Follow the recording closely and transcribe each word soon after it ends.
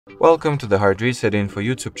Welcome to the HardReset.Info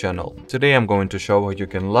YouTube channel. Today I'm going to show how you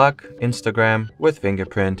can lock Instagram with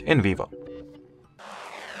Fingerprint in VIVO.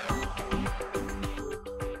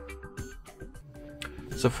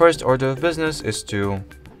 So first order of business is to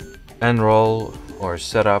enroll or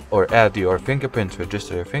set up or add your fingerprint,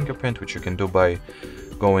 register your fingerprint, which you can do by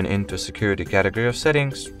going into security category of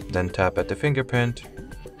settings, then tap at the fingerprint,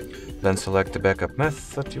 then select the backup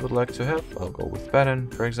method you would like to have. I'll go with pattern,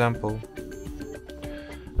 for example.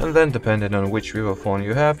 And then depending on which VIVO phone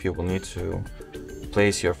you have, you will need to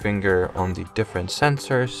place your finger on the different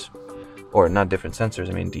sensors, or not different sensors,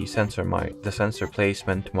 I mean the sensor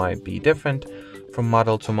placement might be different from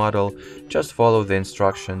model to model. Just follow the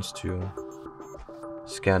instructions to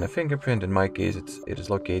scan a fingerprint. In my case, it is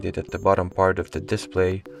located at the bottom part of the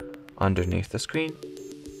display underneath the screen.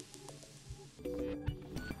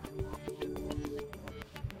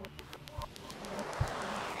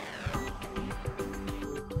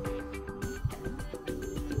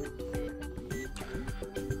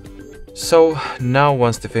 So now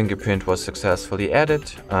once the fingerprint was successfully added,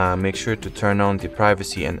 make sure to turn on the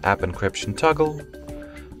privacy and app encryption toggle,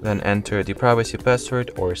 then enter the privacy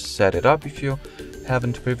password or set it up if you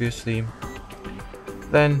haven't previously.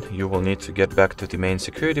 Then you will need to get back to the main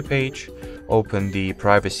security page, open the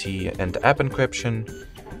privacy and app encryption,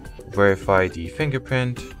 verify the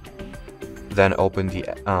fingerprint, then open the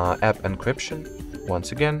app encryption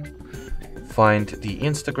once again, find the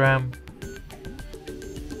Instagram,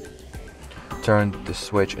 turn the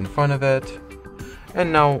switch in front of it,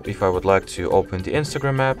 and now if I would like to open the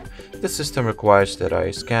Instagram app, the system requires that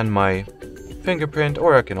I scan my fingerprint,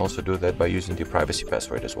 or I can also do that by using the privacy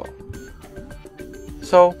password as well.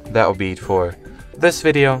 So that will be it for this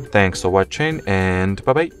video. Thanks for watching and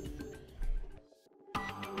bye bye.